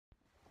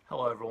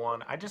Hello,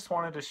 everyone. I just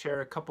wanted to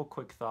share a couple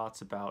quick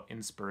thoughts about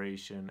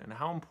inspiration and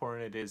how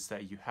important it is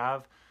that you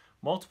have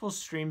multiple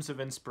streams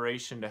of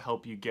inspiration to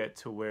help you get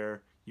to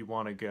where you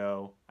want to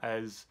go.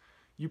 As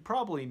you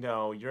probably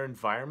know, your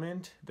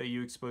environment that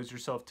you expose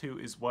yourself to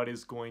is what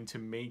is going to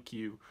make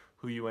you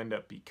who you end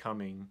up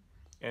becoming.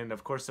 And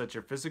of course, that's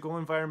your physical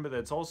environment, but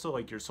that's also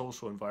like your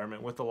social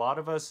environment. With a lot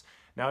of us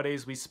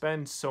nowadays, we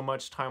spend so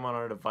much time on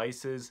our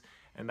devices,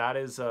 and that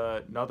is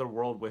another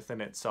world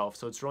within itself.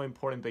 So it's really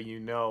important that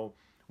you know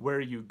where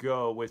you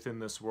go within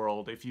this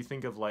world. If you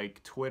think of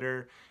like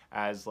Twitter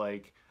as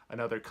like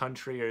another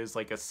country or as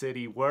like a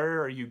city,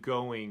 where are you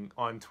going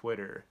on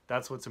Twitter?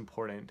 That's what's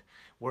important.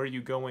 Where are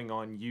you going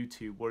on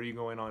YouTube? Where are you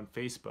going on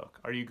Facebook?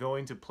 Are you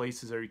going to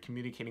places? Are you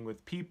communicating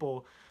with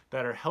people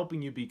that are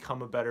helping you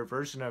become a better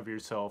version of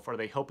yourself? Are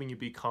they helping you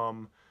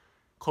become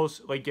close,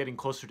 like getting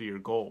closer to your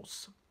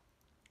goals?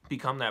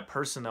 Become that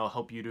person that'll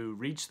help you to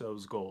reach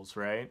those goals,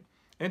 right?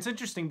 And it's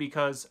interesting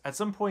because at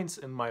some points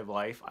in my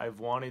life,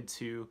 I've wanted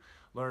to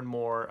learn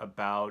more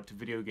about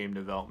video game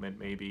development,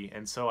 maybe.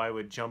 And so I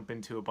would jump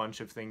into a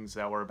bunch of things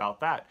that were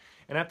about that.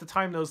 And at the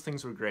time, those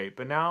things were great.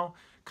 But now,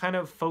 kind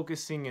of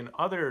focusing in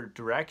other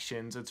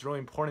directions, it's really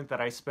important that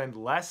I spend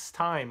less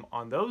time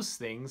on those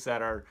things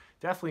that are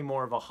definitely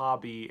more of a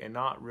hobby and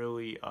not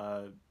really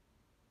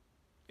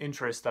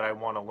interest that I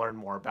want to learn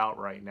more about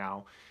right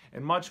now,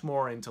 and much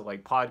more into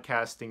like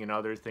podcasting and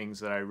other things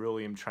that I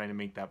really am trying to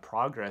make that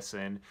progress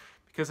in,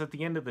 because at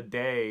the end of the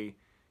day,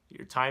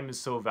 your time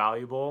is so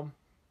valuable.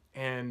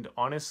 And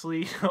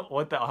honestly,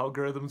 what the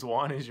algorithms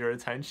want is your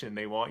attention.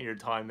 They want your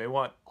time. They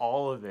want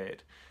all of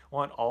it.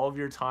 Want all of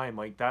your time.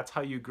 Like that's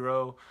how you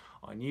grow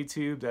on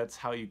YouTube. That's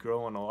how you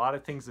grow on a lot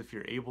of things if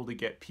you're able to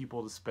get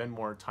people to spend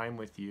more time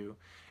with you.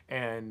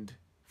 And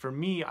for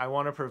me, I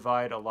want to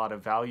provide a lot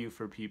of value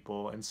for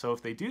people. And so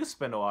if they do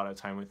spend a lot of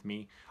time with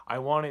me, I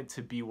want it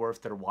to be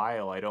worth their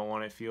while. I don't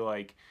want to feel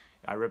like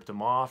I ripped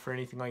them off or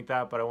anything like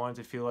that, but I want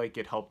it to feel like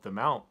it helped them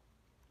out.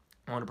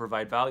 I want to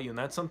provide value, and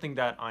that's something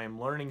that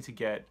I'm learning to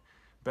get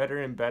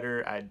better and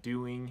better at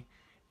doing.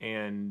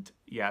 And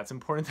yeah, it's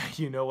important that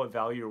you know what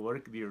value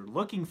you're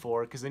looking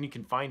for, because then you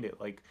can find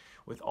it. Like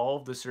with all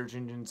of the search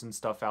engines and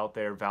stuff out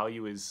there,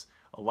 value is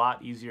a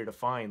lot easier to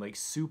find. Like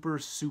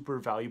super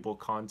valuable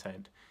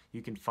content,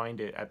 you can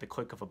find it at the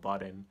click of a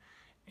button,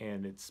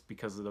 and it's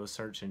because of those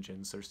search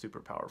engines. They're super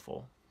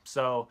powerful.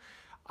 So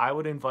I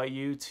would invite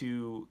you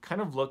to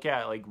kind of look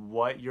at like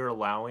what you're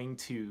allowing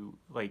to,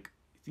 like,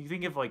 if you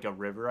think of like a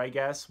river, I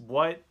guess,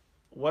 what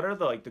are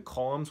the like the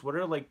columns, what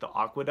are like the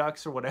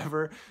aqueducts or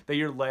whatever that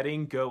you're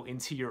letting go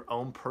into your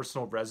own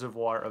personal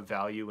reservoir of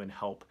value and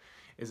help?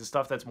 Is the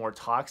stuff that's more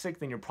toxic,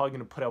 then you're probably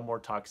going to put out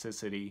more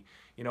toxicity.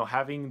 You know,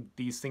 having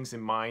these things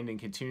in mind and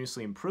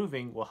continuously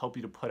improving will help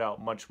you to put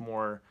out much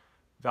more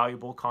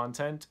valuable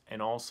content,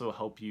 and also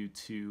help you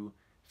to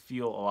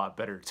feel a lot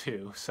better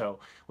too. So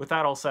with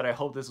that all said, I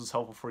hope this was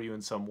helpful for you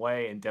in some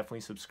way, and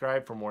definitely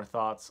subscribe for more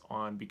thoughts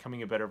on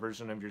becoming a better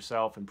version of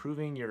yourself,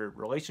 improving your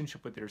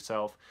relationship with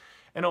yourself,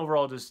 and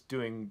overall just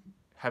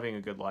having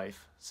a good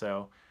life.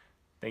 So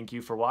thank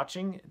you for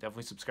watching.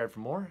 Definitely subscribe for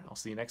more. I'll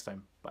see you next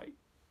time. Bye.